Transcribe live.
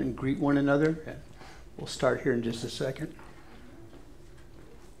and greet one another. We'll start here in just a second.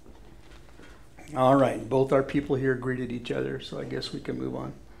 All right, both our people here greeted each other, so I guess we can move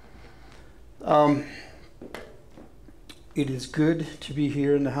on. It is good to be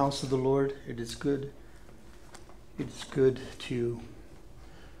here in the house of the Lord. It is good to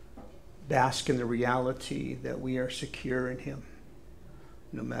bask in the reality that we are secure in Him.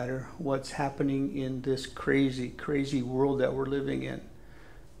 No matter what's happening in this crazy, crazy world that we're living in,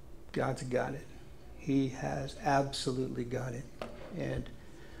 God's got it. He has absolutely got it. And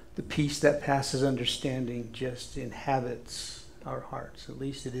the peace that passes understanding just inhabits our hearts. At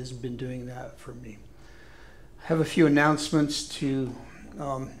least it has been doing that for me. I have a few announcements to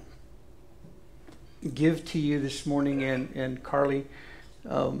give to you this morning. And Carly,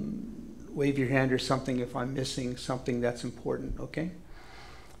 wave your hand or something if I'm missing something that's important, okay?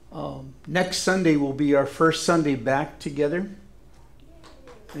 Next Sunday will be our first Sunday back together.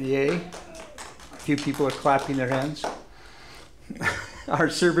 Yay. A few people are clapping their hands. Our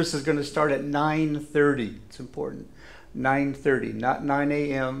service is going to start at 9:30. It's important. 9:30, not 9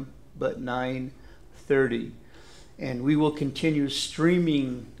 a.m., but 9:30. And we will continue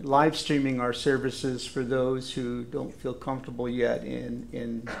live streaming our services for those who don't feel comfortable yet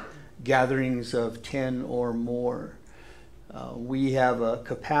in gatherings of 10 or more. We have a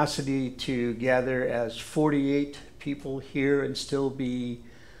capacity to gather as 48 people here and still be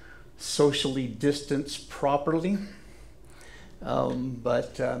socially distanced properly.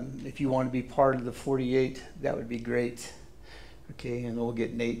 But if you want to be part of the 48, that would be great. Okay, and we'll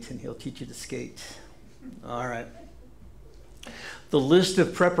get Nate and he'll teach you to skate. All right. The list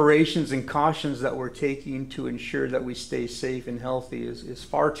of preparations and cautions that we're taking to ensure that we stay safe and healthy is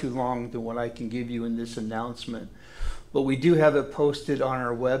far too long than what I can give you in this announcement. But we do have it posted on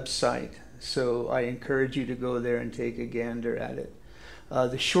our website, so I encourage you to go there and take a gander at it.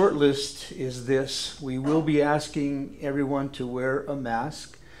 The short list is this. We will be asking everyone to wear a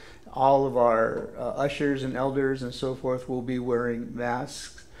mask. All of our ushers and elders and so forth will be wearing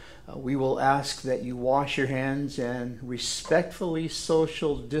masks. We will ask that you wash your hands and respectfully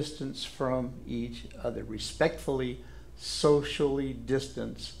social distance from each other. Respectfully socially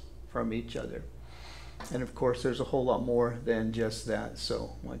distance from each other. And of course, there's a whole lot more than just that.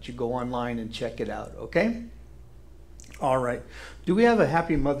 So why don't you go online and check it out, okay? All right. Do we have a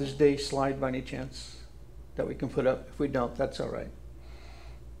Happy Mother's Day slide by any chance that we can put up? If we don't, that's all right.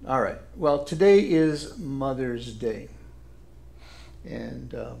 All right. Well, today is Mother's Day.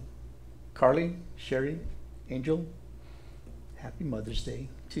 And Carly, Sherry, Angel, Happy Mother's Day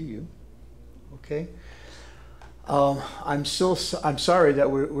to you. Okay. I'm sorry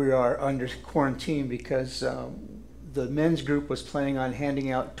that we are under quarantine because the men's group was planning on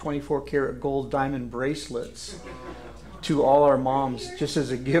handing out 24-karat gold diamond bracelets to all our moms just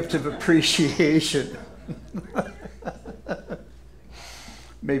as a gift of appreciation.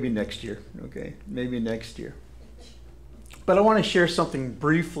 Maybe next year, okay? Maybe next year. But I want to share something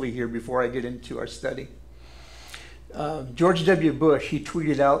briefly here before I get into our study. George W. Bush, he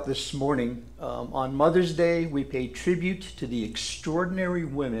tweeted out this morning, on Mother's Day, we pay tribute to the extraordinary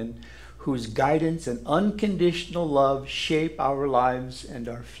women whose guidance and unconditional love shape our lives and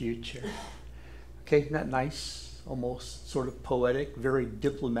our future. Okay, isn't that nice? Almost sort of poetic, very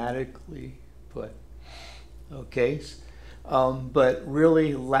diplomatically put. Okay, but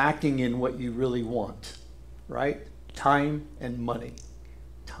really lacking in what you really want, right? Time and money.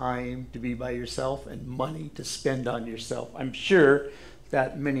 Time to be by yourself and money to spend on yourself. I'm sure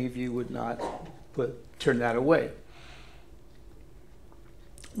that many of you would not turn that away.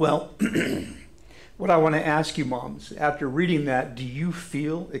 Well, what I want to ask you, moms, after reading that, do you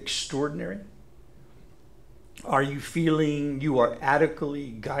feel extraordinary? Are you feeling you are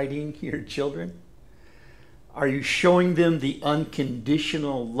adequately guiding your children? Are you showing them the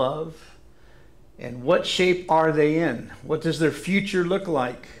unconditional love? And what shape are they in? What does their future look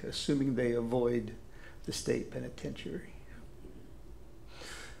like, assuming they avoid the state penitentiary?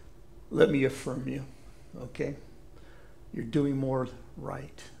 Let me affirm you, okay? You're doing more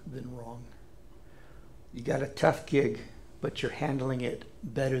right than wrong. You got a tough gig, but you're handling it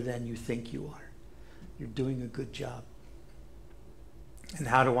better than you think you are. You're doing a good job. And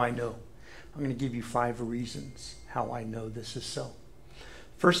how do I know? I'm going to give you 5 reasons how I know this is so.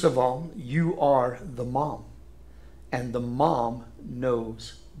 First of all, you are the mom, and the mom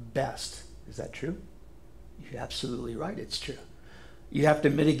knows best. Is that true? You're absolutely right, it's true. You have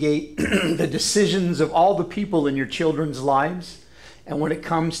to mitigate the decisions of all the people in your children's lives, and when it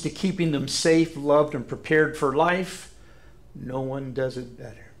comes to keeping them safe, loved, and prepared for life, no one does it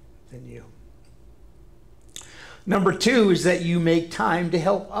better than you. Number 2 is that you make time to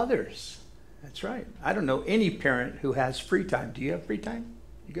help others. That's right. I don't know any parent who has free time. Do you have free time?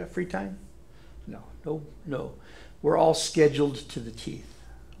 You got free time? No. We're all scheduled to the teeth,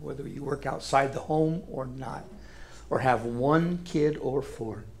 whether you work outside the home or not, or have 1 kid or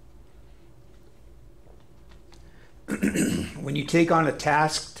 4. When you take on a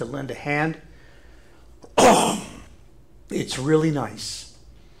task to lend a hand, it's really nice.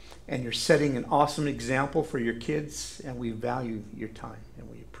 And you're setting an awesome example for your kids, and we value your time and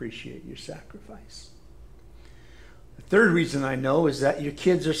we appreciate your sacrifice. The third reason I know is that your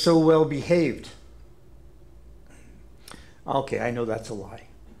kids are so well behaved. Okay, I know that's a lie.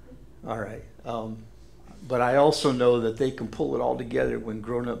 All right. But I also know that they can pull it all together when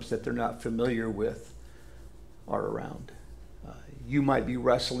grown-ups that they're not familiar with are around. You might be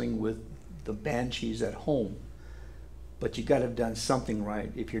wrestling with the banshees at home, but you got to have done something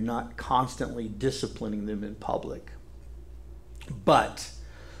right if you're not constantly disciplining them in public. But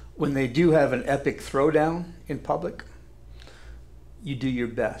when they do have an epic throwdown in public, you do your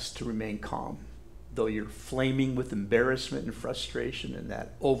best to remain calm, though you're flaming with embarrassment and frustration and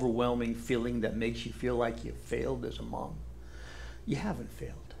that overwhelming feeling that makes you feel like you've failed as a mom. You haven't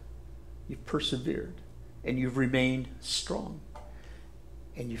failed. You've persevered, and you've remained strong,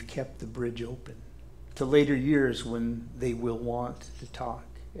 and you've kept the bridge open to later years when they will want to talk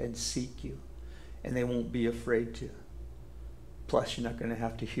and seek you, and they won't be afraid to. Plus, you're not going to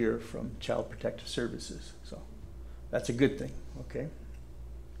have to hear from Child Protective Services. So that's a good thing, okay?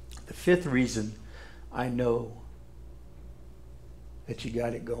 The 5th reason I know that you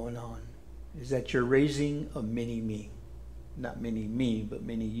got it going on is that you're raising a mini me. Not mini me, but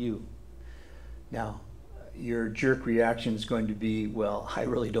mini you. Now, your jerk reaction is going to be, well, I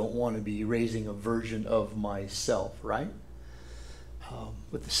really don't want to be raising a version of myself, right?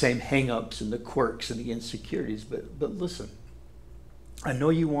 With the same hang-ups and the quirks and the insecurities. But listen, I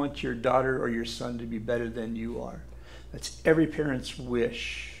know you want your daughter or your son to be better than you are. That's every parent's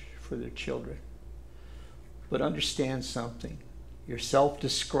wish for their children. But understand something. Your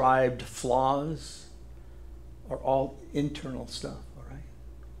self-described flaws are all internal stuff, all right?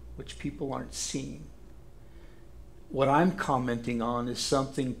 Which people aren't seeing. What I'm commenting on is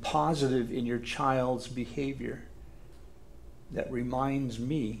something positive in your child's behavior that reminds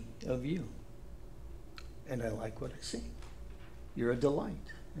me of you. And I like what I see. You're a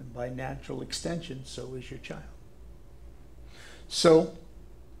delight. And by natural extension, so is your child. So,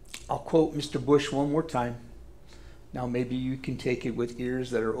 I'll quote Mr. Bush one more time. Now maybe you can take it with ears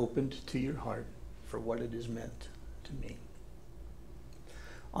that are opened to your heart for what it is meant to me.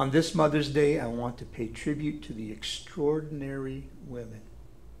 On this Mother's Day, I want to pay tribute to the extraordinary women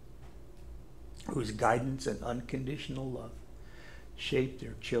whose guidance and unconditional love shape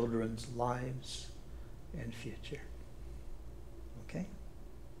their children's lives and future. Okay?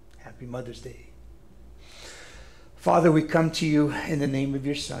 Happy Mother's Day. Father, we come to you in the name of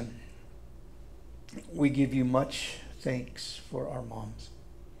your Son. We give you much thanks for our moms.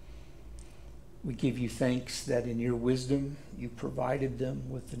 We give you thanks that in your wisdom you provided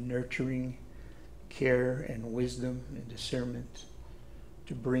them with the nurturing care and wisdom and discernment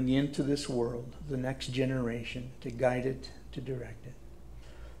to bring into this world the next generation, to guide it, to direct it.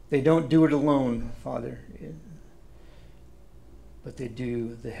 They don't do it alone, Father, but they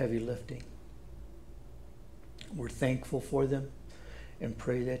do the heavy lifting. We're thankful for them and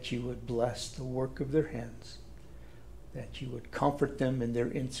pray that you would bless the work of their hands, that you would comfort them in their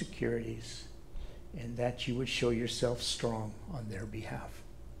insecurities, and that you would show yourself strong on their behalf.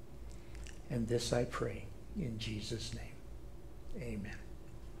 And this I pray in Jesus' name. Amen.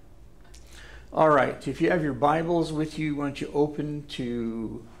 All right, if you have your Bibles with you, why don't you open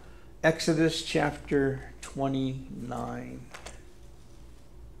to Exodus chapter 29.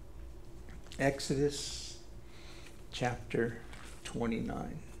 Exodus chapter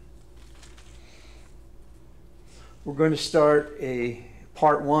 29. We're going to start a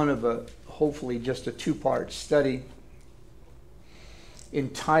part 1 of a hopefully just a 2-part study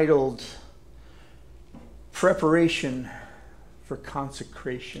entitled Preparation for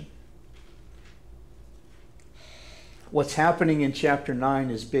Consecration. What's happening in chapter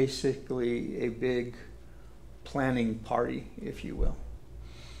 9 is basically a big planning party, if you will.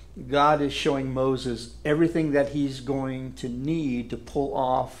 God is showing Moses everything that he's going to need to pull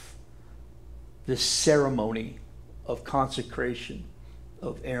off this ceremony of consecration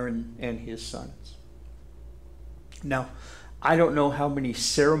of Aaron and his sons. Now, I don't know how many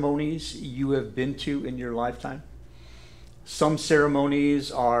ceremonies you have been to in your lifetime. Some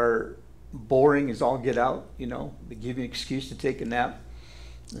ceremonies are boring as all get out, you know. They give you an excuse to take a nap.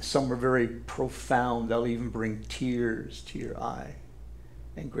 Some are very profound. They'll even bring tears to your eye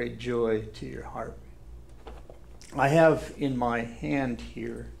and great joy to your heart. I have in my hand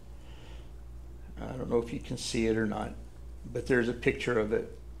here, I don't know if you can see it or not, but there's a picture of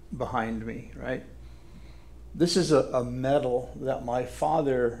it behind me, right? This is a medal that my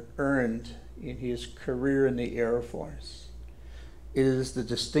father earned in his career in the Air Force. It is the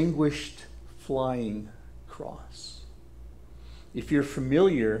Distinguished Flying Cross. If you're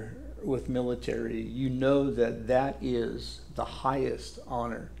familiar with military, you know that that is the highest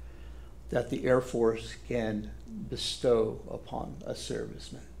honor that the Air Force can bestow upon a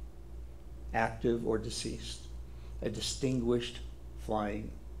serviceman, active or deceased, a Distinguished Flying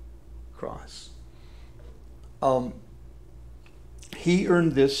Cross. He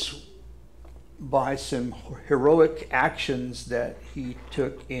earned this by some heroic actions that he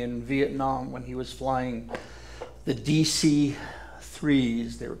took in Vietnam when he was flying the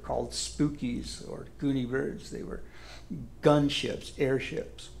DC-3s. They were called Spookies or Goonie Birds. They were gunships,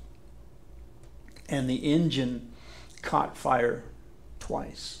 airships. And the engine caught fire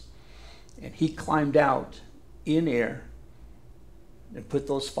twice. And he climbed out in air and put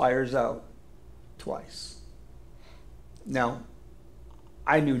those fires out twice. Now,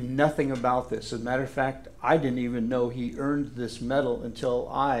 I knew nothing about this. As a matter of fact, I didn't even know he earned this medal until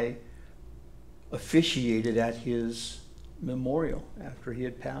I officiated at his memorial after he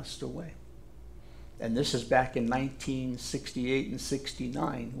had passed away. And this is back in 1968 and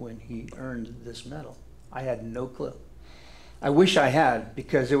 69 when he earned this medal. I had no clue. I wish I had,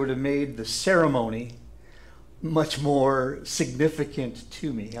 because it would have made the ceremony much more significant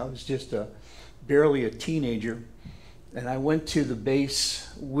to me. I was just barely a teenager. And I went to the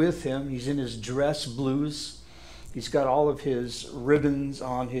base with him. He's in his dress blues. He's got all of his ribbons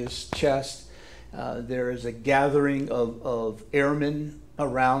on his chest. There is a gathering of airmen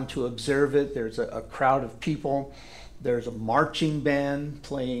around to observe it. There's a crowd of people. There's a marching band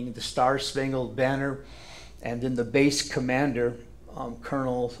playing the Star-Spangled Banner. And then the base commander,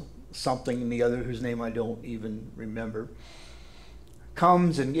 Colonel something and the other, whose name I don't even remember,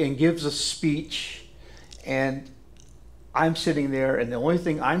 comes and gives a speech. And I'm sitting there, and the only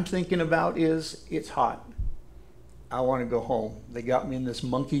thing I'm thinking about is, it's hot. I want to go home. They got me in this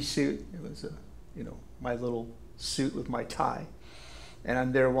monkey suit. It was my little suit with my tie. And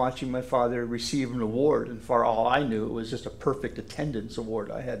I'm there watching my father receive an award. And for all I knew, it was just a perfect attendance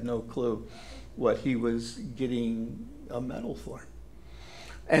award. I had no clue what he was getting a medal for.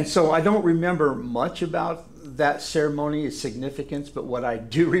 And so I don't remember much about that ceremony, its significance, but what I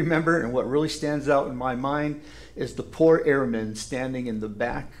do remember and what really stands out in my mind is the poor airman standing in the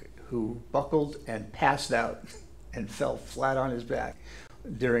back who buckled and passed out and fell flat on his back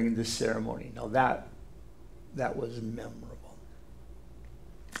during this ceremony. Now that was memorable.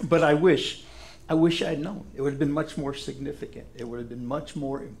 But I wish I'd known. It would have been much more significant. It would have been much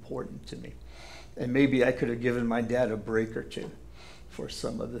more important to me. And maybe I could have given my dad a break or two for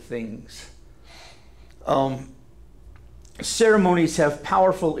some of the things. Ceremonies have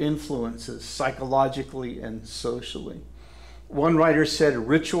powerful influences psychologically and socially. One writer said,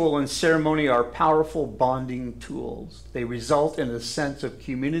 ritual and ceremony are powerful bonding tools. They result in a sense of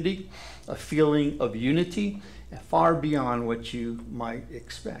community, a feeling of unity, far beyond what you might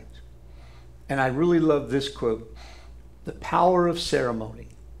expect. And I really love this quote: the power of ceremony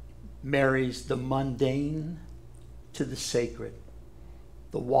marries the mundane to the sacred.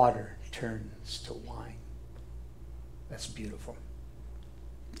 The water turns to wine. That's beautiful.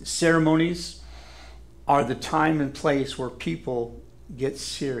 Ceremonies are the time and place where people get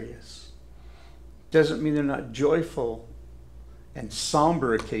serious. Doesn't mean they're not joyful and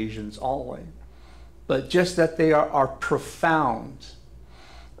somber occasions always, but just that they are profound.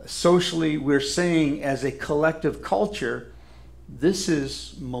 Socially, we're saying as a collective culture, this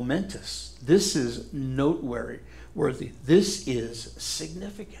is momentous. This is noteworthy. This is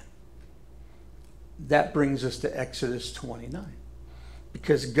significant. That brings us to Exodus 29,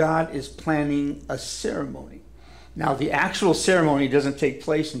 because God is planning a ceremony. Now, the actual ceremony doesn't take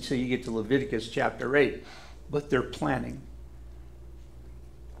place until you get to Leviticus chapter 8, but they're planning.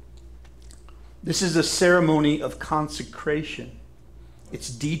 This is a ceremony of consecration. It's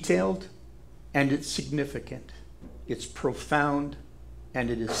detailed and it's significant. It's profound and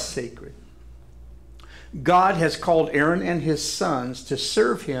it is sacred. God has called Aaron and his sons to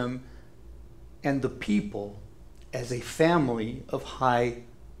serve him and the people as a family of high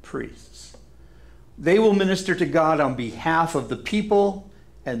priests. They will minister to God on behalf of the people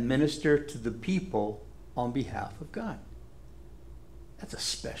and minister to the people on behalf of God. That's a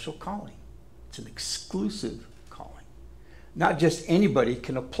special calling. It's an exclusive calling. Not just anybody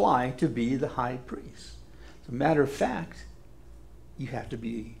can apply to be the high priest. As a matter of fact, you have to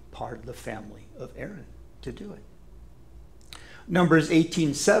be part of the family of Aaron to do it. Numbers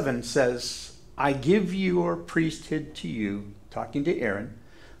 18:7 says, I give your priesthood to you, talking to Aaron.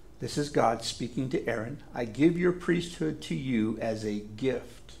 This is God speaking to Aaron. I give your priesthood to you as a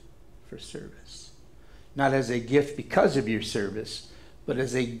gift for service. Not as a gift because of your service, but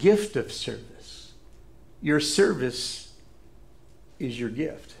as a gift of service. Your service is your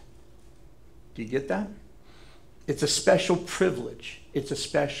gift. Do you get that? It's a special privilege. It's a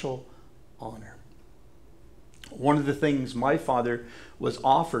special honor. One of the things my father was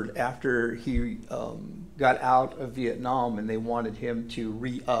offered after he got out of Vietnam and they wanted him to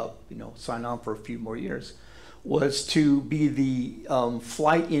re-up, sign on for a few more years, was to be the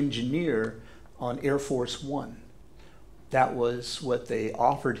flight engineer on Air Force One. That was what they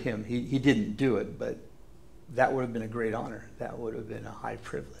offered him. He didn't do it, but that would have been a great honor. That would have been a high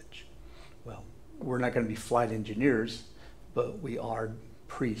privilege. Well, we're not going to be flight engineers, but we are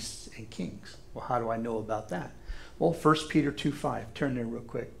priests and kings. Well, how do I know about that? Well, 1 Peter 2:5. Turn there real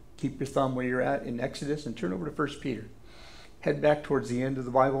quick. Keep your thumb where you're at in Exodus and turn over to 1 Peter. Head back towards the end of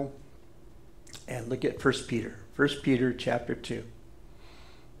the Bible and look at 1 Peter. 1 Peter chapter 2.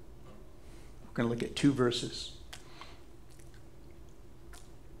 We're going to look at 2 verses.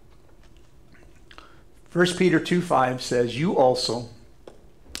 1 Peter 2:5 says, you also,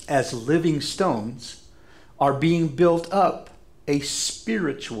 as living stones, are being built up a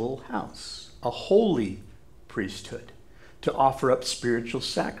spiritual house, a holy priesthood, to offer up spiritual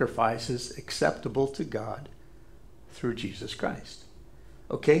sacrifices acceptable to God through Jesus Christ.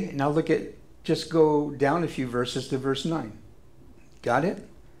 Okay, now just go down a few verses to verse 9. Got it?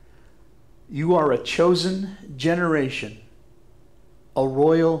 You are a chosen generation, a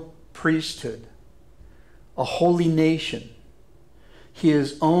royal priesthood, a holy nation,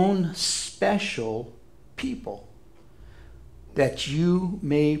 his own special people, that you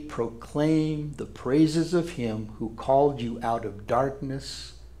may proclaim the praises of him who called you out of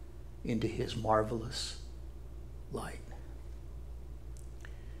darkness into his marvelous light.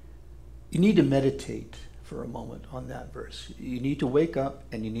 You need to meditate for a moment on that verse. You need to wake up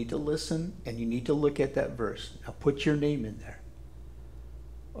and you need to listen and you need to look at that verse. Now put your name in there.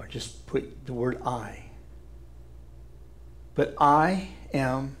 Or just put the word I. But I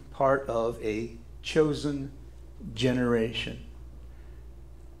am part of a chosen generation,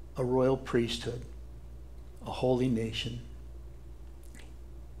 a royal priesthood, a holy nation,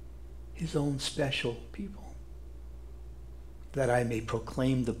 his own special people, that I may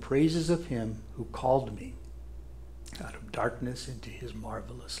proclaim the praises of him who called me out of darkness into his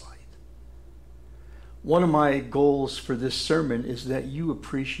marvelous light. One of my goals for this sermon is that you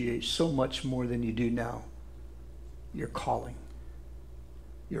appreciate so much more than you do now your calling,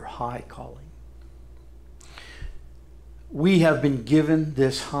 your high calling. We have been given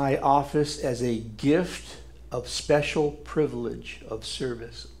this high office as a gift of special privilege of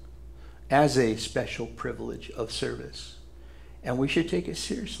service, as a special privilege of service. And we should take it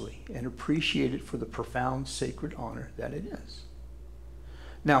seriously and appreciate it for the profound sacred honor that it is.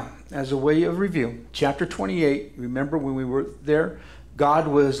 Now, as a way of review, chapter 28, remember when we were there, God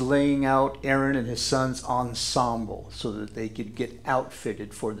was laying out Aaron and his sons' ensemble so that they could get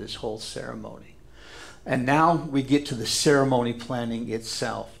outfitted for this whole ceremony. And now we get to the ceremony planning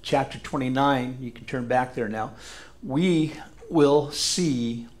itself. Chapter 29, you can turn back there now. We will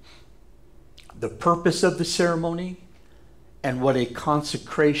see the purpose of the ceremony and what a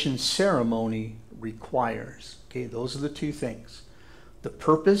consecration ceremony requires. Okay, those are the two things. The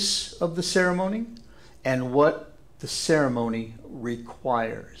purpose of the ceremony and what the ceremony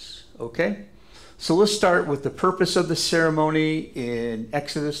requires. Okay? So let's start with the purpose of the ceremony in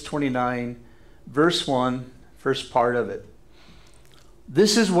Exodus 29, verse 1, first part of it.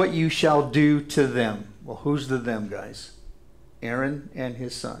 This is what you shall do to them. Well, who's the them, guys? Aaron and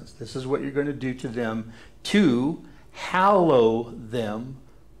his sons. This is what you're going to do to them to hallow them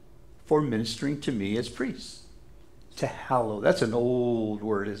for ministering to me as priests. To hallow. That's an old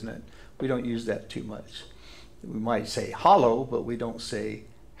word, isn't it? We don't use that too much. We might say hallow, but we don't say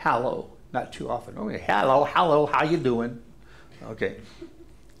hallow. Not too often. Okay, hello, how you doing? Okay.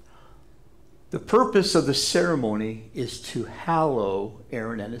 The purpose of the ceremony is to hallow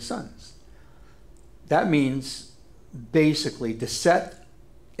Aaron and his sons. That means basically to set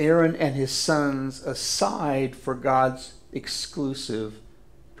Aaron and his sons aside for God's exclusive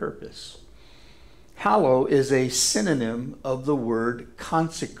purpose. Hallow is a synonym of the word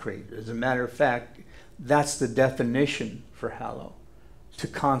consecrate. As a matter of fact, that's the definition for hallow, to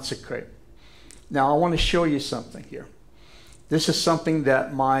consecrate. Now I want to show you something here. This is something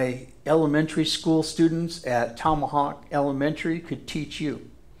that my elementary school students at Tomahawk Elementary could teach you.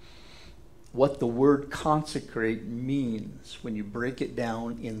 What the word consecrate means when you break it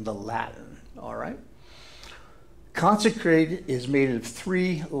down in the Latin, all right? Consecrate is made of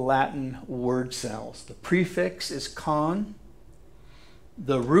 3 Latin word cells. The prefix is con,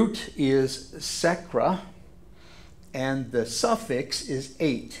 the root is secra, and the suffix is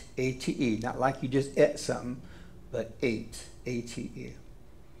ate, A-T-E. Not like you just ate something, but ate, A-T-E.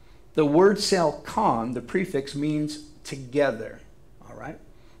 The word cell con, the prefix, means together, all right?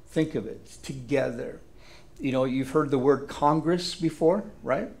 Think of it, together. You know, you've heard the word Congress before,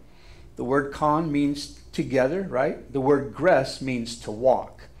 right? The word con means together, right? The word gress means to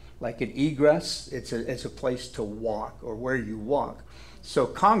walk. Like an egress, it's a place to walk or where you walk. So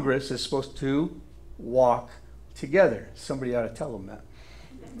Congress is supposed to walk together. Somebody ought to tell them that,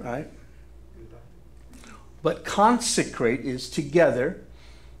 right? But consecrate is together.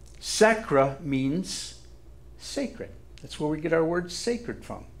 Sacra means sacred. That's where we get our word sacred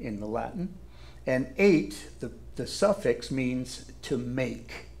from in the Latin. And ate, the suffix, means to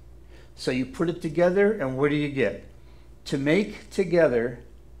make. So you put it together, and what do you get? To make together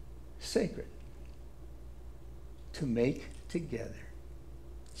sacred. To make together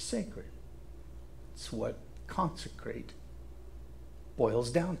sacred. It's what consecrate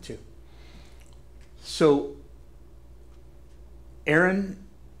boils down to. So Aaron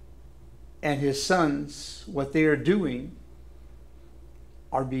and his sons, what they are doing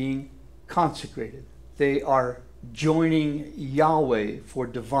are being consecrated. They are joining Yahweh for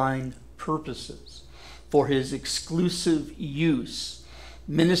divine purposes, for his exclusive use,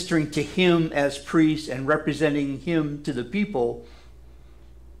 ministering to him as priest and representing him to the people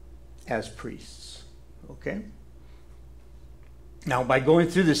as priests. Okay? Now, by going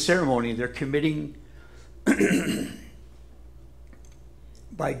through this ceremony, they're committing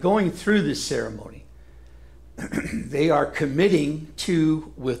by going through this ceremony, they are committing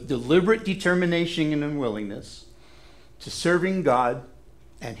to, with deliberate determination and unwillingness, to serving God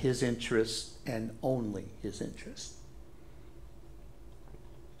and his interests and only his interests.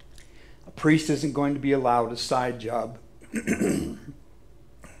 A priest isn't going to be allowed a side job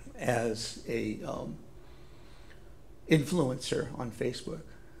as a influencer on Facebook.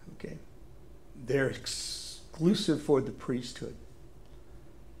 Okay, they're exclusive for the priesthood.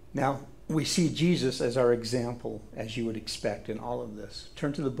 Now, we see Jesus as our example, as you would expect in all of this.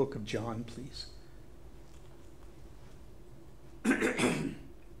 Turn to the book of John, please.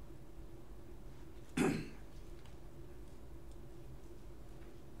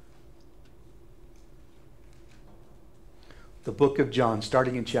 The book of John,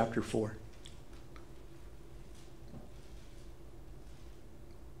 starting in chapter 4.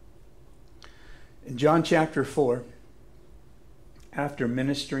 In John chapter 4, after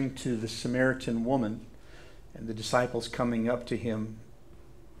ministering to the Samaritan woman and the disciples coming up to him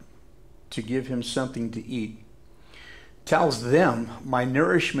to give him something to eat, tells them, my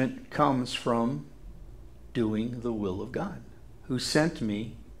nourishment comes from doing the will of God, who sent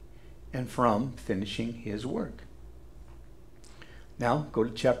me, and from finishing his work. Now, go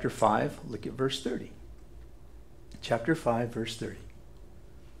to chapter 5, look at verse 30. Chapter 5, verse 30.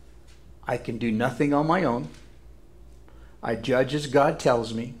 I can do nothing on my own. I judge as God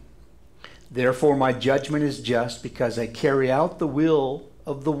tells me. Therefore, my judgment is just, because I carry out the will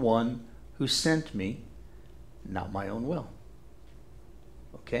of the one who sent me, not my own will.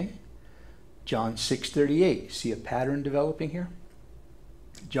 Okay? John 6:38. See a pattern developing here?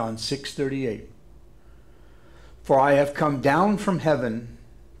 John 6:38. For I have come down from heaven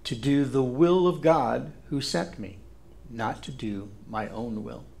to do the will of God who sent me, not to do my own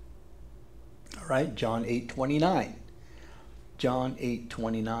will. All right, John 8:29. John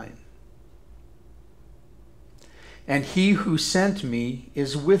 8:29. And he who sent me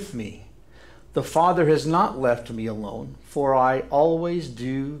is with me. The Father has not left me alone, for I always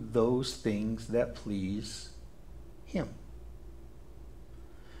do those things that please him.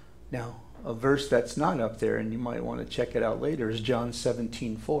 Now, a verse that's not up there, and you might want to check it out later, is John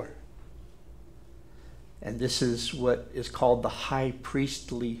 17:4. And this is what is called the high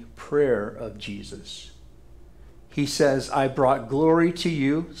priestly prayer of Jesus. He says, I brought glory to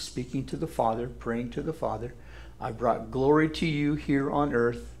you, speaking to the Father, praying to the Father. I brought glory to you here on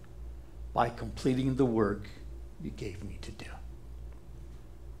earth by completing the work you gave me to do.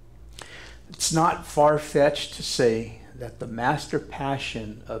 It's not far-fetched to say that the master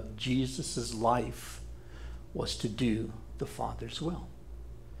passion of Jesus' life was to do the Father's will.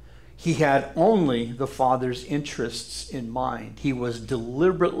 He had only the Father's interests in mind. He was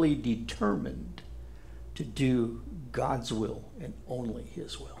deliberately determined to do God's will and only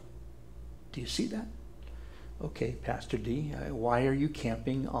his will. Do you see that? Okay, Pastor D, why are you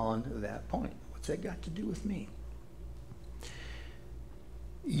camping on that point? What's that got to do with me?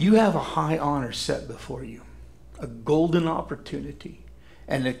 You have a high honor set before you, a golden opportunity,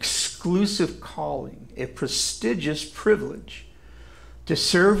 an exclusive calling, a prestigious privilege to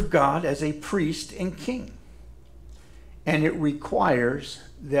serve God as a priest and king. And it requires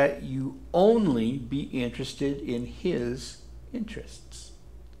that you only be interested in his interests.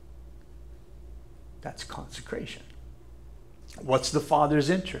 That's consecration. What's the Father's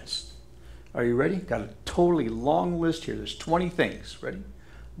interest? Are you ready? Got a totally long list here. There's 20 things. Ready?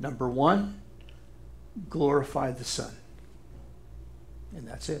 Number 1, glorify the Son. And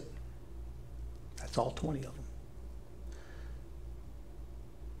that's it. That's all 20 of them.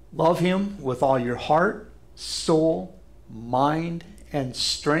 Love him with all your heart, soul, mind, and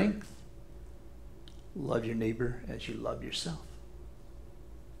strength. Love your neighbor as you love yourself.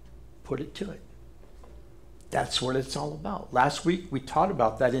 Put it to it. That's what it's all about. Last week we taught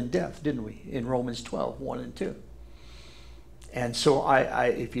about that in depth, didn't we? In Romans 12, 1 and 2. And so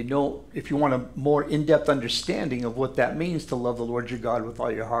if you want a more in-depth understanding of what that means to love the Lord your God with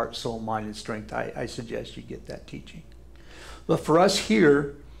all your heart, soul, mind, and strength, I suggest you get that teaching. But for us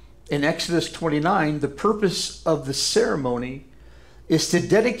here in Exodus 29, the purpose of the ceremony is to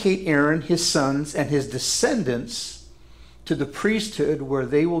dedicate Aaron, his sons, and his descendants to the priesthood, where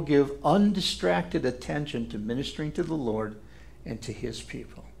they will give undistracted attention to ministering to the Lord and to his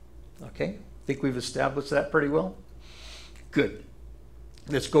people. Okay? Think we've established that pretty well? Good.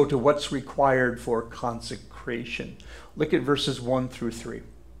 Let's go to what's required for consecration. Look at verses 1 through 3.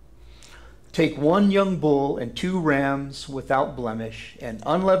 Take 1 young bull and 2 rams without blemish, and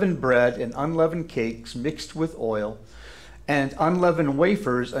unleavened bread and unleavened cakes mixed with oil, and unleavened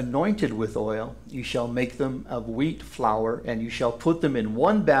wafers anointed with oil. You shall make them of wheat flour, and you shall put them in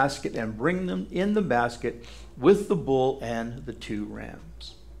 1 basket and bring them in the basket with the bull and the 2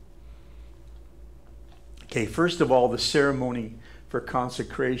 rams. Okay, first of all, the ceremony for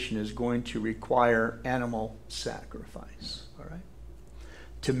consecration is going to require animal sacrifice. All right?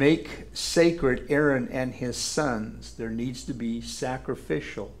 To make sacred Aaron and his sons, there needs to be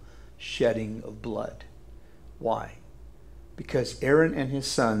sacrificial shedding of blood. Why? Because Aaron and his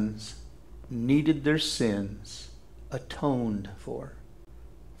sons needed their sins atoned for,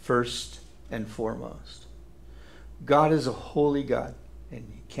 first and foremost. God is a holy God, and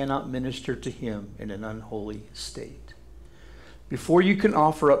you cannot minister to him in an unholy state. Before you can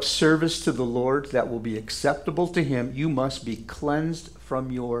offer up service to the Lord that will be acceptable to him, you must be cleansed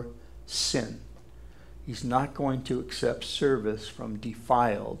from your sin. He's not going to accept service from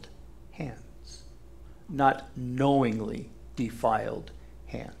defiled hands, not knowingly defiled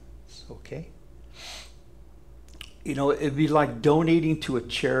hands, okay? You know, it'd be like donating to a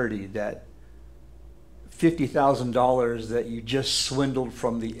charity that $50,000 that you just swindled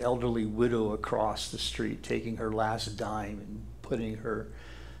from the elderly widow across the street, taking her last dime and putting her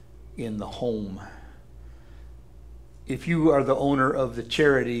in the home. If you are the owner of the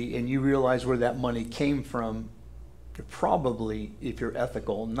charity and you realize where that money came from, you're probably, if you're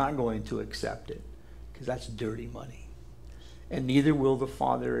ethical, not going to accept it, because that's dirty money. And neither will the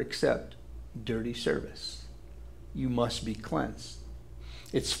Father accept dirty service. You must be cleansed.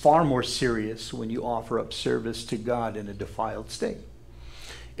 It's far more serious when you offer up service to God in a defiled state.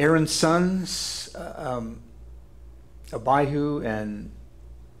 Aaron's sons, Abihu and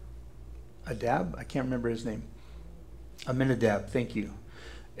Adab, I can't remember his name. Aminadab, thank you.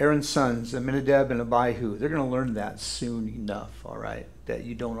 Aaron's sons, Aminadab and Abihu, they're going to learn that soon enough, all right, that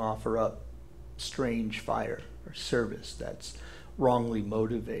you don't offer up strange fire or service that's wrongly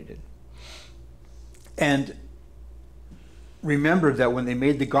motivated. And remember that when they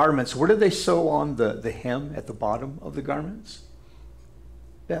made the garments, what did they sew on the hem at the bottom of the garments?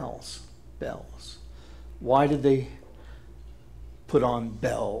 Bells. Bells. Why did they put on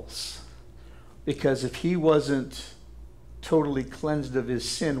bells? Because if he wasn't totally cleansed of his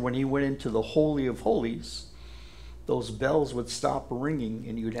sin when he went into the Holy of Holies, those bells would stop ringing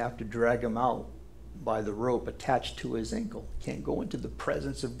and you'd have to drag him out by the rope attached to his ankle. Can't go into the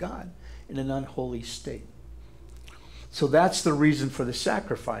presence of God in an unholy state. So that's the reason for the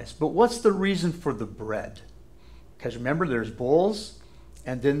sacrifice. But what's the reason for the bread? Because remember, there's bulls,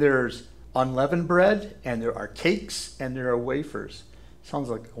 and then there's unleavened bread, and there are cakes, and there are wafers. Sounds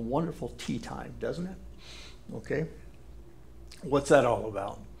like a wonderful tea time, doesn't it? Okay. What's that all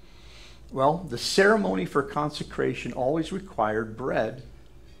about? Well, the ceremony for consecration always required bread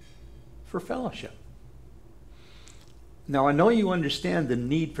for fellowship. Now, I know you understand the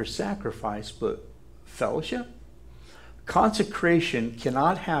need for sacrifice, but fellowship? Consecration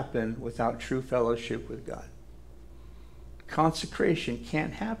cannot happen without true fellowship with God. Consecration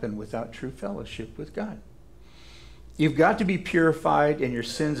can't happen without true fellowship with God. You've got to be purified and your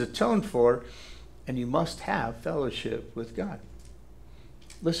sins atoned for, and you must have fellowship with God.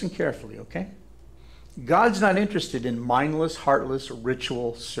 Listen carefully, okay? God's not interested in mindless, heartless,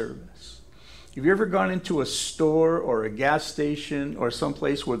 ritual service. Have you ever gone into a store or a gas station or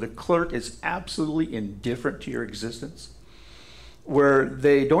someplace where the clerk is absolutely indifferent to your existence? Where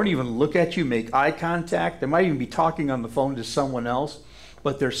they don't even look at you, make eye contact. They might even be talking on the phone to someone else,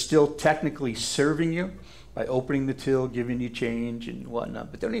 but they're still technically serving you by opening the till, giving you change and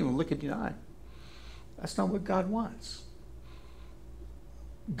whatnot. But they don't even look at you in the eye. That's not what God wants.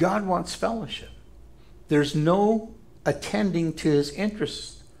 God wants fellowship. There's no attending to his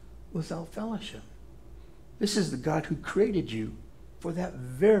interests without fellowship. This is the God who created you for that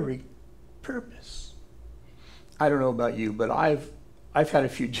very purpose. I don't know about you, but I've had a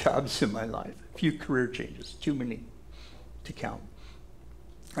few jobs in my life, a few career changes, too many to count.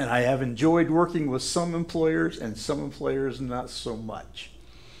 And I have enjoyed working with some employers and some employers not so much.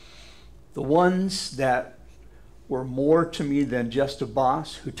 The ones that were more to me than just a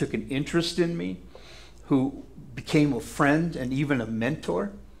boss, who took an interest in me, who became a friend and even a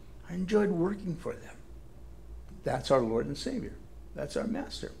mentor, I enjoyed working for them. That's our Lord and Savior. That's our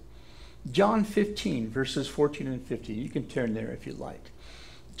Master. John 15, verses 14 and 15. You can turn there if you like.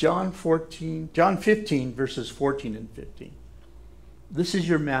 John 15, verses 14 and 15. This is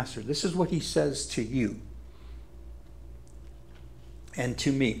your Master. This is what he says to you and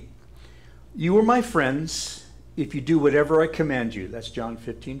to me. You are my friends if you do whatever I command you. That's John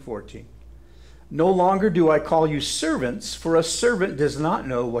 15, 14. No longer do I call you servants, for a servant does not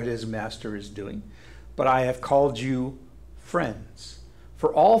know what his master is doing, but I have called you friends.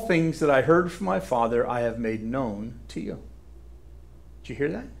 For all things that I heard from my Father, I have made known to you. Did you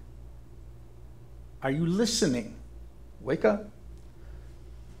hear that? Are you listening? Wake up.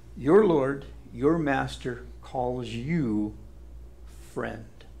 Your Lord, your Master, calls you friend.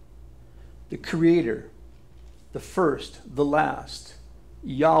 The Creator, the first, the last,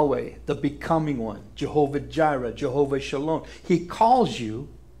 Yahweh, the becoming one, Jehovah Jireh, Jehovah Shalom. He calls you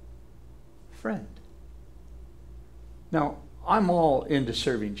friend. Now, I'm all into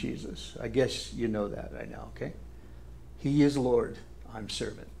serving Jesus. I guess you know that right now, okay? He is Lord, I'm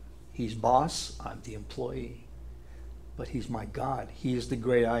servant. He's boss, I'm the employee. But he's my God. He is the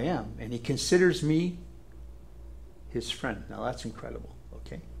great I am. And he considers me his friend. Now that's incredible,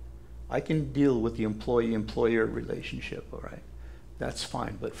 okay? I can deal with the employee-employer relationship, all right? That's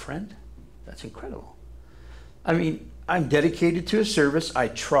fine. But friend, that's incredible. I mean, I'm dedicated to his service. I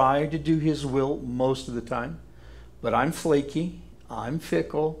try to do his will most of the time. But I'm flaky, I'm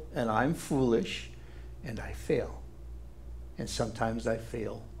fickle, and I'm foolish, and I fail. And sometimes I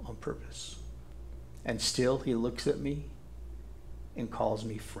fail on purpose. And still he looks at me and calls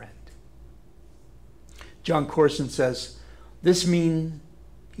me friend. John Corson says, this means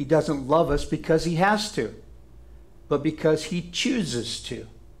he doesn't love us because he has to, but because he chooses to.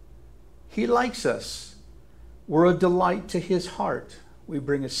 He likes us. We're a delight to his heart. We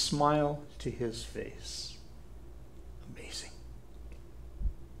bring a smile to his face. Amazing.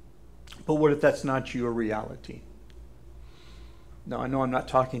 But what if that's not your reality? Now, I know I'm not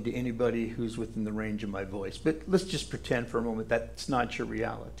talking to anybody who's within the range of my voice, but let's just pretend for a moment that's not your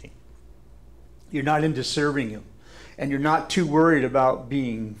reality. You're not into serving him, and you're not too worried about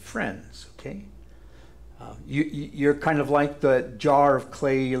being friends, okay? You're kind of like the jar of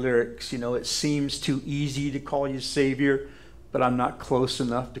clay lyrics, you know, it seems too easy to call you Savior, but I'm not close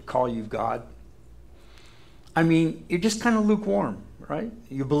enough to call you God. I mean, you're just kind of lukewarm, right?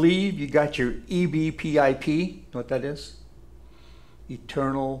 You believe, you got your EBPIP, you know what that is?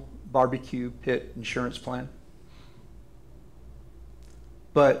 Eternal Barbecue Pit Insurance Plan.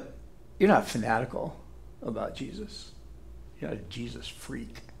 But you're not fanatical about Jesus. You're not a Jesus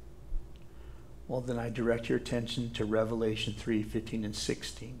freak. Well, then I direct your attention to Revelation 3:15 and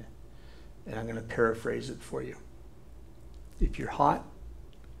 16. And I'm going to paraphrase it for you. If you're hot,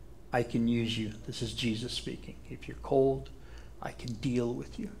 I can use you. This is Jesus speaking. If you're cold, I can deal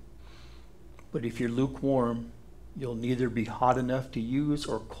with you. But if you're lukewarm, you'll neither be hot enough to use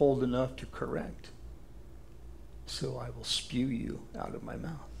or cold enough to correct. So I will spew you out of my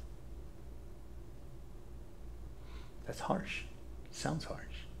mouth. That's harsh. It sounds harsh.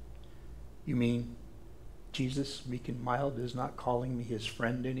 You mean Jesus, meek and mild, is not calling me his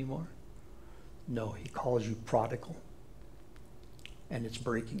friend anymore? No, he calls you prodigal. And it's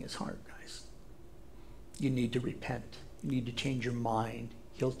breaking his heart, guys. You need to repent. You need to change your mind.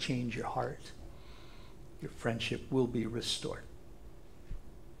 He'll change your heart. Your friendship will be restored.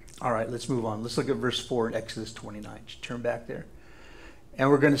 All right, let's move on. Let's look at verse 4 in Exodus 29. Just turn back there. And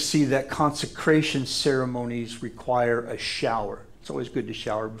we're going to see that consecration ceremonies require a shower. It's always good to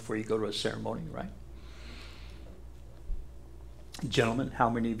shower before you go to a ceremony, right? Gentlemen, how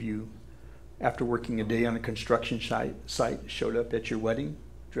many of you, after working a day on a construction site, showed up at your wedding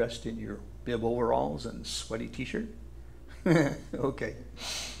dressed in your bib overalls and sweaty t-shirt? Okay.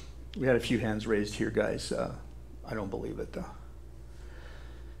 We had a few hands raised here, guys. I don't believe it, though.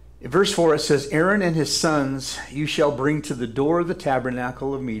 In verse 4, it says, Aaron and his sons you shall bring to the door of the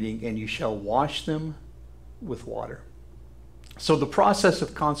tabernacle of meeting, and you shall wash them with water. So the process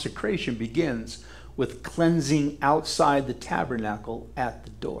of consecration begins with cleansing outside the tabernacle at the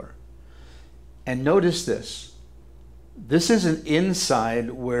door. And notice this. This isn't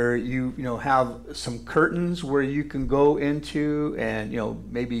inside where you have some curtains where you can go into and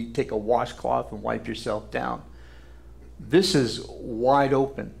maybe take a washcloth and wipe yourself down. This is wide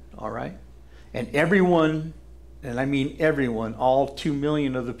open, all right? And everyone, and I mean everyone, all 2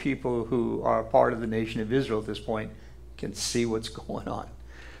 million of the people who are part of the nation of Israel at this point can see what's going on,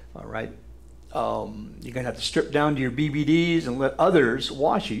 all right? You're going to have to strip down to your BBDs and let others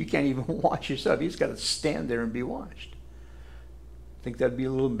wash you. You can't even wash yourself. You just got to stand there and be washed. Think that'd be a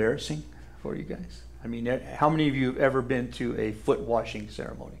little embarrassing for you guys? I mean, how many of you have ever been to a foot washing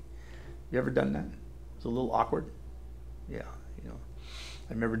ceremony? You ever done that? It's a little awkward. Yeah,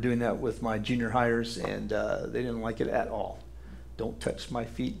 I remember doing that with my junior hires, and they didn't like it at all. Don't touch my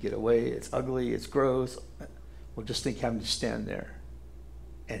feet, get away, it's ugly, it's gross. Well, just think having to stand there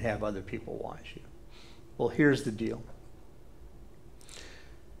and have other people wash you. Well, here's the deal.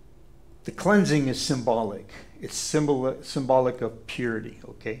 The cleansing is symbolic. It's symbolic of purity,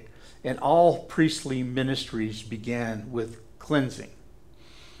 okay? And all priestly ministries began with cleansing.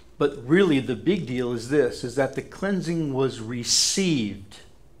 But really the big deal is this, is that the cleansing was received.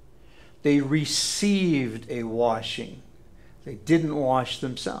 They received a washing. They didn't wash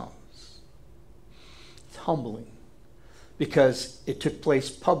themselves. It's humbling because it took place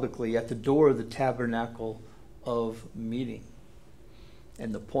publicly at the door of the tabernacle of meeting.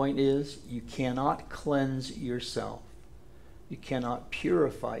 And the point is, you cannot cleanse yourself. You cannot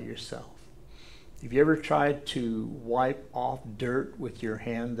purify yourself. Have you ever tried to wipe off dirt with your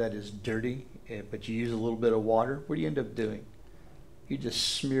hand that is dirty, but you use a little bit of water? What do you end up doing? You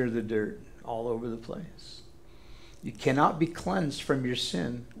just smear the dirt all over the place. You cannot be cleansed from your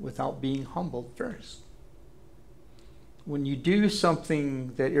sin without being humbled first. When you do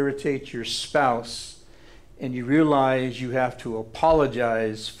something that irritates your spouse and you realize you have to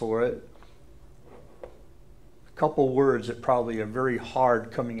apologize for it, a couple words that probably are very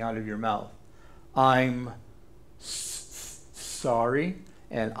hard coming out of your mouth. I'm sorry,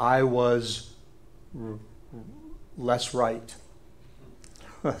 and I was less right.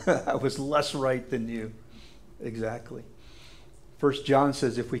 I was less right than you. Exactly. 1 John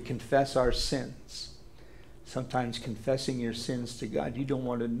says if we confess our sins, sometimes confessing your sins to God, you don't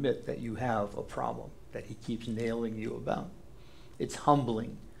want to admit that you have a problem that he keeps nailing you about. It's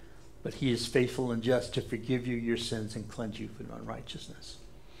humbling, but he is faithful and just to forgive you your sins and cleanse you from unrighteousness.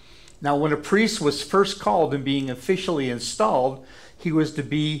 Now, when a priest was first called and being officially installed, he was to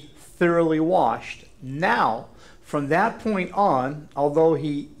be thoroughly washed. Now, from that point on, although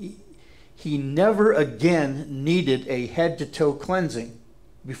he never again needed a head-to-toe cleansing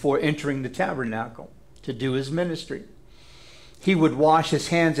before entering the tabernacle to do his ministry. He would wash his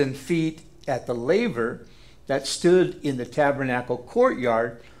hands and feet at the laver that stood in the tabernacle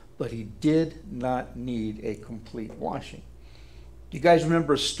courtyard, but he did not need a complete washing. Do you guys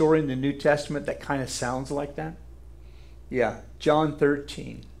remember a story in the New Testament that kind of sounds like that? Yeah, John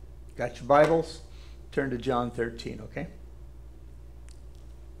 13. Got your Bibles? Turn to John 13, okay?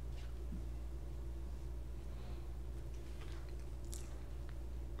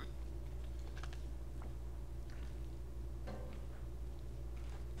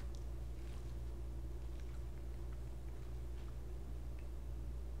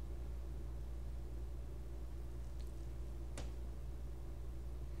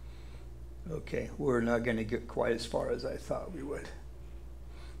 Okay, we're not going to get quite as far as I thought we would.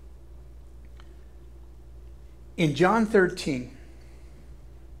 In John 13,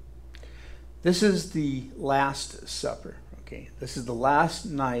 this is the Last Supper, okay? This is the last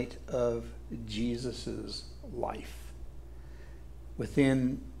night of Jesus' life.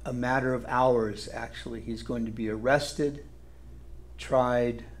 Within a matter of hours, actually, he's going to be arrested,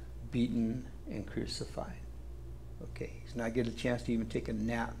 tried, beaten, and crucified. Okay, he's not getting a chance to even take a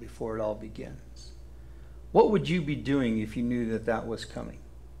nap before it all begins. What would you be doing if you knew that that was coming?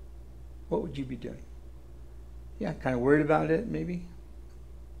 What would you be doing? Yeah, kind of worried about it, maybe.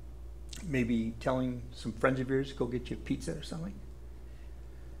 Maybe telling some friends of yours to go get you a pizza or something.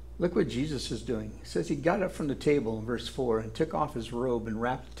 Look what Jesus is doing. It says he got up from the table in verse 4 and took off his robe and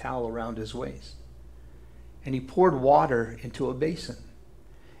wrapped a towel around his waist. And he poured water into a basin.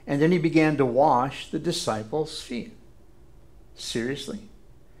 And then he began to wash the disciples' feet. Seriously?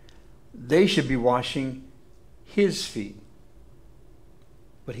 They should be washing his feet.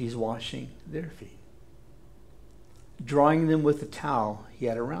 But he's washing their feet, drawing them with the towel he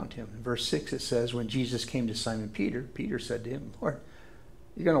had around him. In verse 6 it says, when Jesus came to Simon Peter, Peter said to him, Lord,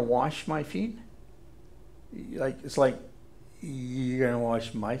 you're going to wash my feet? It's like, you're going to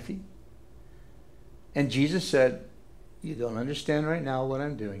wash my feet? And Jesus said, you don't understand right now what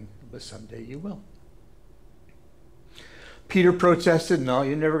I'm doing, but someday you will. Peter protested, no,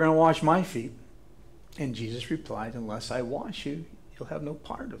 you're never going to wash my feet. And Jesus replied, unless I wash you, you'll have no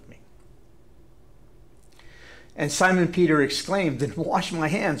part of me. And Simon Peter exclaimed, then wash my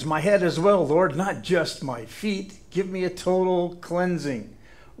hands, my head as well, Lord, not just my feet. Give me a total cleansing.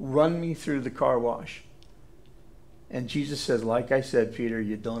 Run me through the car wash. And Jesus says, like I said, Peter,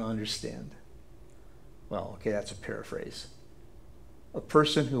 you don't understand. Well, okay, that's a paraphrase. A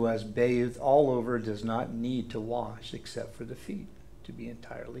person who has bathed all over does not need to wash except for the feet to be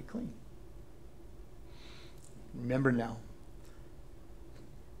entirely clean. Remember now,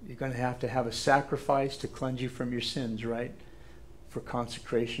 you're going to have a sacrifice to cleanse you from your sins, right? For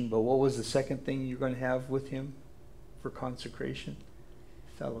consecration. But what was the second thing you're going to have with him for consecration?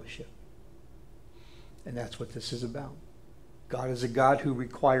 Fellowship. And that's what this is about. God is a God who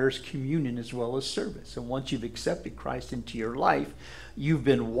requires communion as well as service. And once you've accepted Christ into your life, you've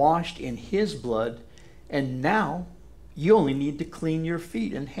been washed in his blood, and now you only need to clean your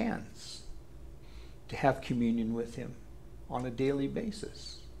feet and hands to have communion with him on a daily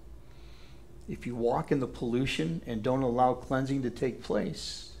basis. If you walk in the pollution and don't allow cleansing to take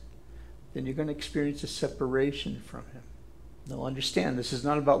place, then you're going to experience a separation from him. Now understand, this is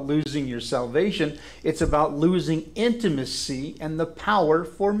not about losing your salvation. It's about losing intimacy and the power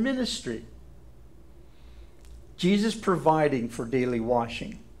for ministry. Jesus providing for daily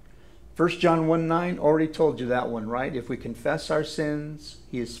washing. 1 John 1:9, already told you that one, right? If we confess our sins,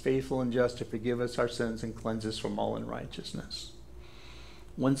 he is faithful and just to forgive us our sins and cleanse us from all unrighteousness.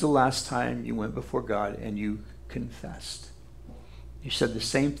 When's the last time you went before God and you confessed? You said the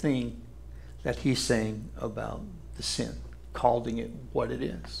same thing that he's saying about the sin, calling it what it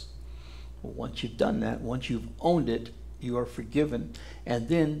is. Well, once you've done that, once you've owned it, you are forgiven. And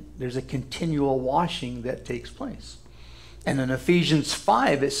then there's a continual washing that takes place. And in Ephesians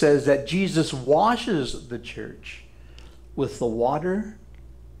 5, it says that Jesus washes the church with the water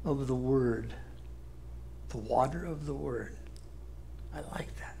of the Word. The water of the Word. I like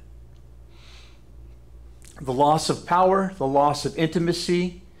that. The loss of power, the loss of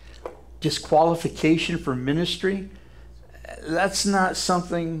intimacy, disqualification for ministry, that's not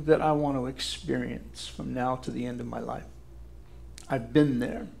something that I want to experience from now to the end of my life. I've been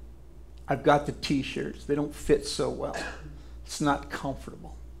there. I've got the t-shirts. They don't fit so well. It's not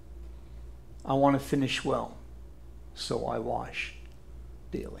comfortable. I want to finish well, so I wash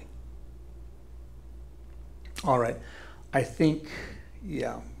daily. All right. I think,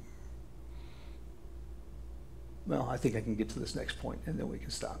 well, I think I can get to this next point, and then we can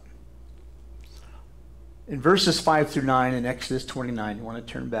stop. In verses 5 through 9 in Exodus 29, you want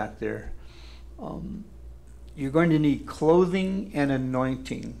to turn back there. You're going to need clothing and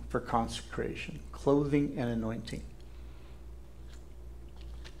anointing for consecration. Clothing and anointing.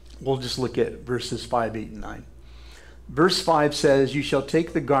 We'll just look at verses 5, 8, and 9. Verse 5 says, you shall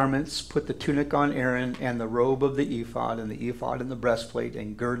take the garments, put the tunic on Aaron, and the robe of the ephod, and the ephod and the breastplate,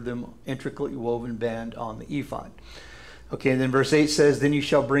 and gird them intricately woven band on the ephod. Okay, and then verse 8 says, then you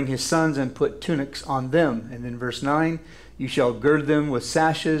shall bring his sons and put tunics on them. And then verse 9, you shall gird them with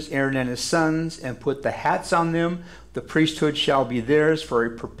sashes, Aaron and his sons, and put the hats on them. The priesthood shall be theirs for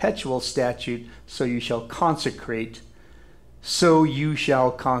a perpetual statute, so you shall consecrate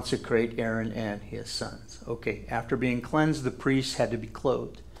Aaron and his sons. Okay, after being cleansed, the priests had to be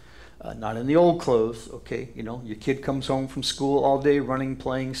clothed. Not in the old clothes, okay? You know, your kid comes home from school all day, running,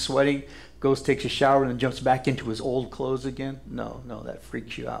 playing, sweating, goes, takes a shower, and then jumps back into his old clothes again. No, that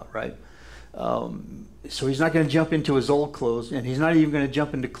freaks you out, right? So he's not going to jump into his old clothes, and he's not even going to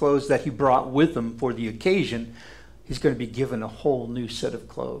jump into clothes that he brought with him for the occasion. He's going to be given a whole new set of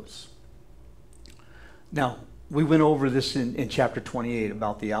clothes. Now, we went over this in chapter 28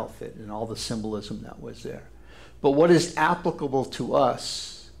 about the outfit and all the symbolism that was there. But what is applicable to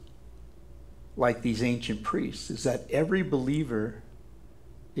us, like these ancient priests, is that every believer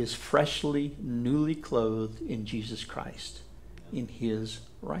is freshly, newly clothed in Jesus Christ, in his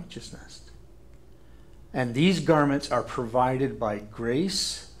righteousness. And these garments are provided by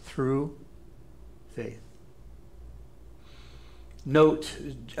grace through faith. Note,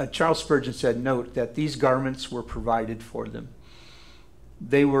 Charles Spurgeon said, note that these garments were provided for them.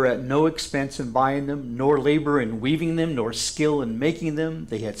 They were at no expense in buying them, nor labor in weaving them, nor skill in making them.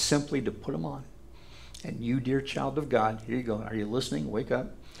 They had simply to put them on. And you, dear child of God, here you go. Are you listening? Wake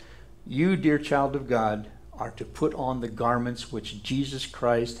up. You, dear child of God, are to put on the garments which Jesus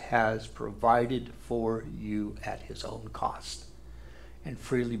Christ has provided for you at his own cost and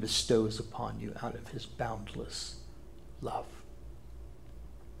freely bestows upon you out of his boundless love.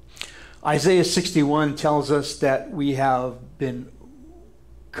 Isaiah 61 tells us that we have been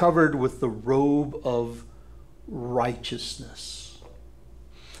covered with the robe of righteousness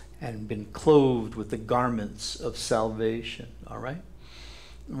and been clothed with the garments of salvation. All right?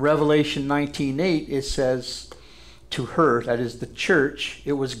 Revelation 19:8, it says, to her, that is the church,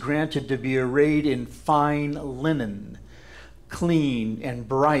 it was granted to be arrayed in fine linen, clean and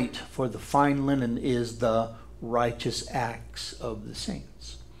bright, for the fine linen is the righteous acts of the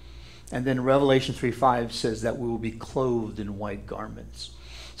saints. And then Revelation 3:5 says that we will be clothed in white garments.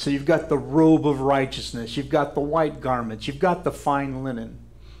 So you've got the robe of righteousness, you've got the white garments, you've got the fine linen.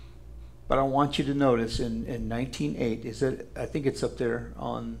 But I want you to notice in 19:8, I think it's up there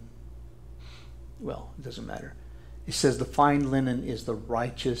on, well, it doesn't matter. It says the fine linen is the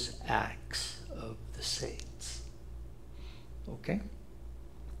righteous acts of the saints. Okay?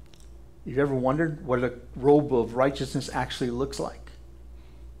 You've ever wondered what a robe of righteousness actually looks like?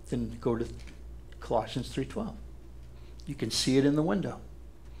 Then go to Colossians 3:12. You can see it in the window.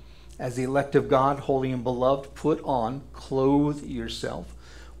 As the elect of God, holy and beloved, put on, clothe yourself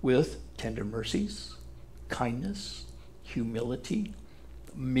with tender mercies, kindness, humility,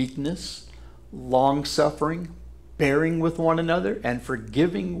 meekness, long-suffering, bearing with one another, and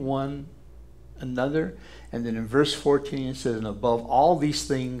forgiving one another. And then in verse 14 it says, and above all these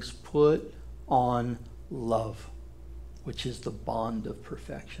things put on love, which is the bond of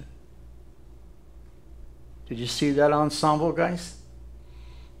perfection. Did you see that ensemble, guys?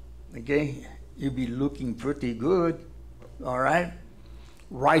 Okay, you'll be looking pretty good, all right?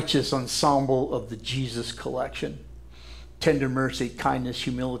 Righteous ensemble of the Jesus collection. Tender mercy, kindness,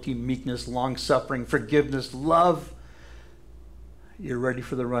 humility, meekness, long-suffering, forgiveness, love. You're ready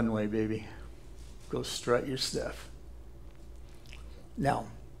for the runway, baby. Go strut your stuff. Now,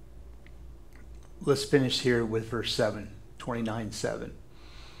 let's finish here with verse 7, 29:7.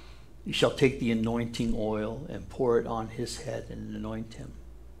 You shall take the anointing oil and pour it on his head and anoint him.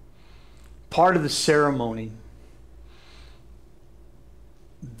 Part of the ceremony,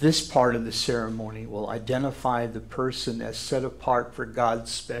 this part of the ceremony will identify the person as set apart for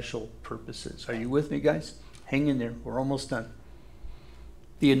God's special purposes. Are you with me, guys? Hang in there. We're almost done.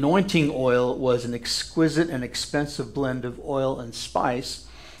 The anointing oil was an exquisite and expensive blend of oil and spice,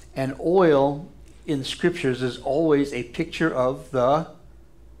 and oil in the scriptures is always a picture of the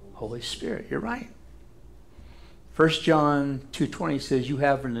Holy Spirit. You're right. 1 John 2:20 says you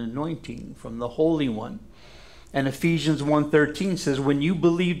have an anointing from the Holy One. And Ephesians 1:13 says when you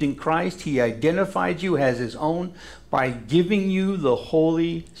believed in Christ, he identified you as his own by giving you the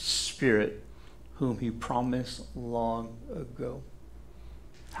Holy Spirit, whom he promised long ago.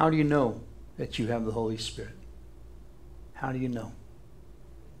 How do you know that you have the Holy Spirit? How do you know?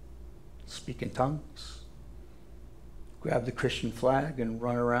 Speak in tongues? Grab the Christian flag and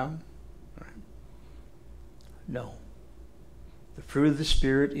run around? No. The fruit of the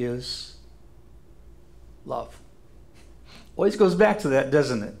Spirit is love. Always goes back to that,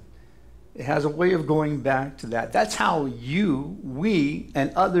 doesn't it? It has a way of going back to that. That's how you, we,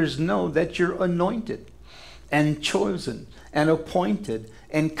 and others know that you're anointed and chosen and appointed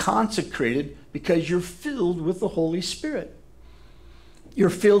and consecrated because you're filled with the Holy Spirit. You're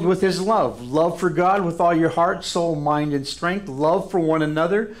filled with his love. Love for God with all your heart, soul, mind, and strength. Love for one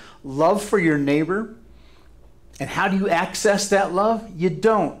another. Love for your neighbor. And how do you access that love? You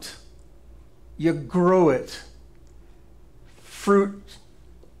don't. You grow it. Fruit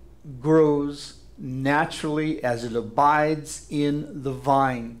grows naturally as it abides in the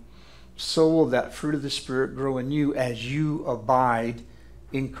vine. So will that fruit of the Spirit grow in you as you abide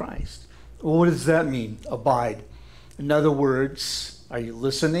in Christ. Well, what does that mean, abide? In other words, are you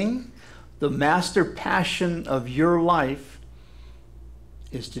listening? The master passion of your life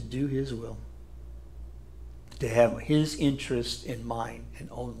is to do his will, to have his interest in mind and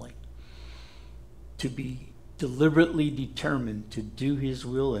only, to be deliberately determined to do his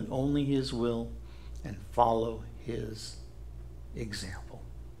will and only his will and follow his example.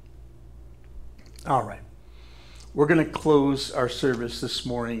 All right. We're going to close our service this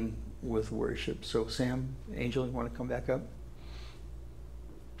morning with worship. So Sam, Angel, you want to come back up?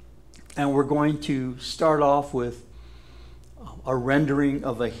 And we're going to start off with a rendering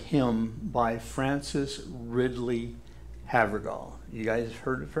of a hymn by Frances Ridley Havergal. You guys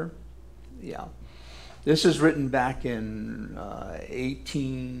heard of her? Yeah. This is written back in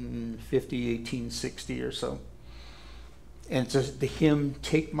 1850, 1860 or so. And it's the hymn,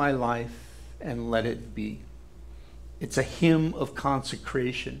 Take My Life and Let It Be. It's a hymn of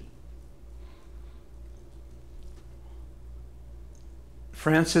consecration.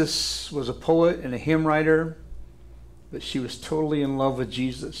 Frances was a poet and a hymn writer, but she was totally in love with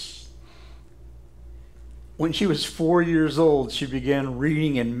Jesus. When she was 4 years old, she began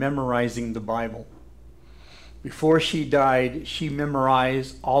reading and memorizing the Bible. Before she died, she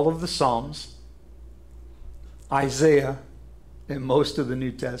memorized all of the Psalms, Isaiah, and most of the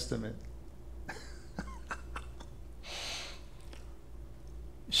New Testament.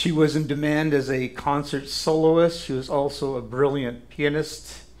 She was in demand as a concert soloist. She was also a brilliant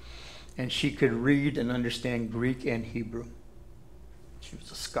pianist, and she could read and understand Greek and Hebrew. She was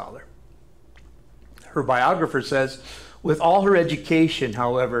a scholar. Her biographer says, with all her education,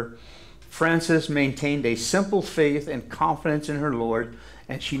 however, Frances maintained a simple faith and confidence in her Lord,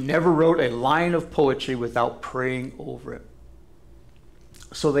 and she never wrote a line of poetry without praying over it.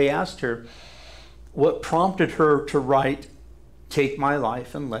 So they asked her what prompted her to write Take My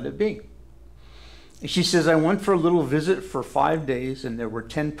Life and Let It Be. And she says, I went for a little visit for 5 days, and there were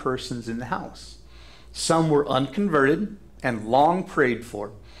 10 persons in the house. Some were unconverted and long prayed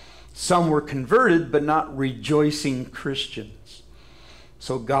for. Some were converted but not rejoicing Christians.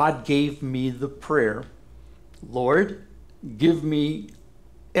 So God gave me the prayer, Lord, give me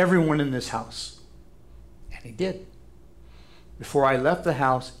everyone in this house. And he did. Before I left the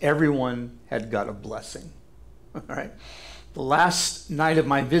house, everyone had got a blessing. All right. The last night of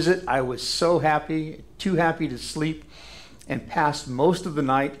my visit, I was so happy, too happy to sleep, and passed most of the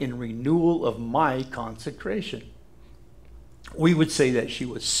night in renewal of my consecration. We would say that she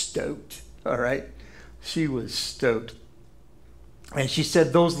was stoked, all right? She was stoked. And she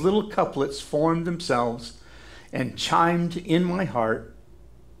said those little couplets formed themselves and chimed in my heart,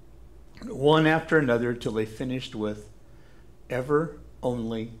 one after another, till they finished with, ever,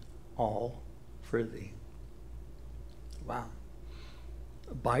 only, all for thee. Wow.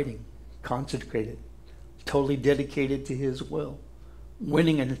 Abiding, consecrated, totally dedicated to his will,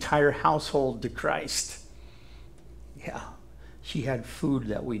 winning an entire household to Christ. Yeah, she had food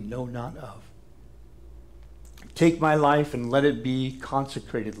that we know not of. Take my life and let it be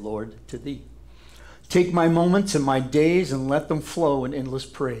consecrated, Lord, to thee. Take my moments and my days and let them flow in endless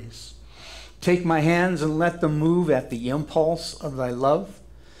praise. Take my hands and let them move at the impulse of thy love.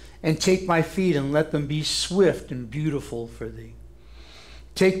 And take my feet and let them be swift and beautiful for thee.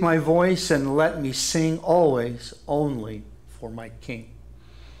 Take my voice and let me sing always only for my King.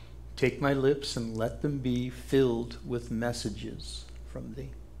 Take my lips and let them be filled with messages from thee.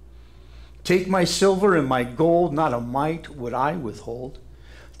 Take my silver and my gold, not a mite would I withhold.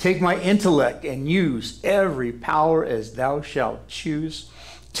 Take my intellect and use every power as thou shalt choose.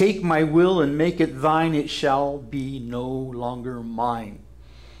 Take my will and make it thine, it shall be no longer mine.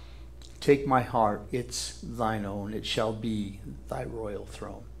 Take my heart, it's thine own, it shall be thy royal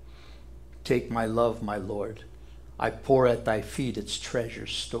throne. Take my love, my Lord, I pour at thy feet its treasure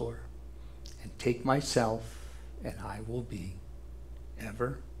store. And take myself, and I will be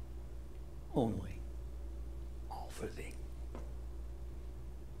ever, only, all for thee.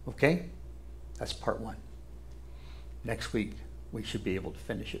 Okay? That's part one. Next week, we should be able to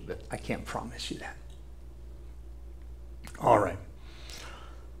finish it, but I can't promise you that. All right.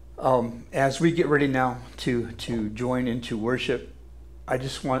 As we get ready now to join into worship, I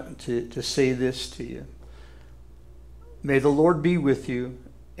just want to say this to you. May the Lord be with you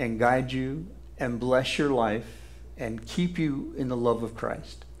and guide you and bless your life and keep you in the love of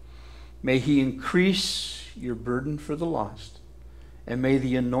Christ. May he increase your burden for the lost, and may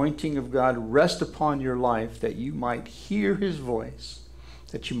the anointing of God rest upon your life, that you might hear his voice,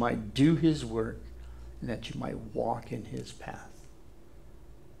 that you might do his work, and that you might walk in his path.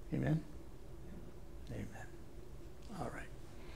 Amen? Amen.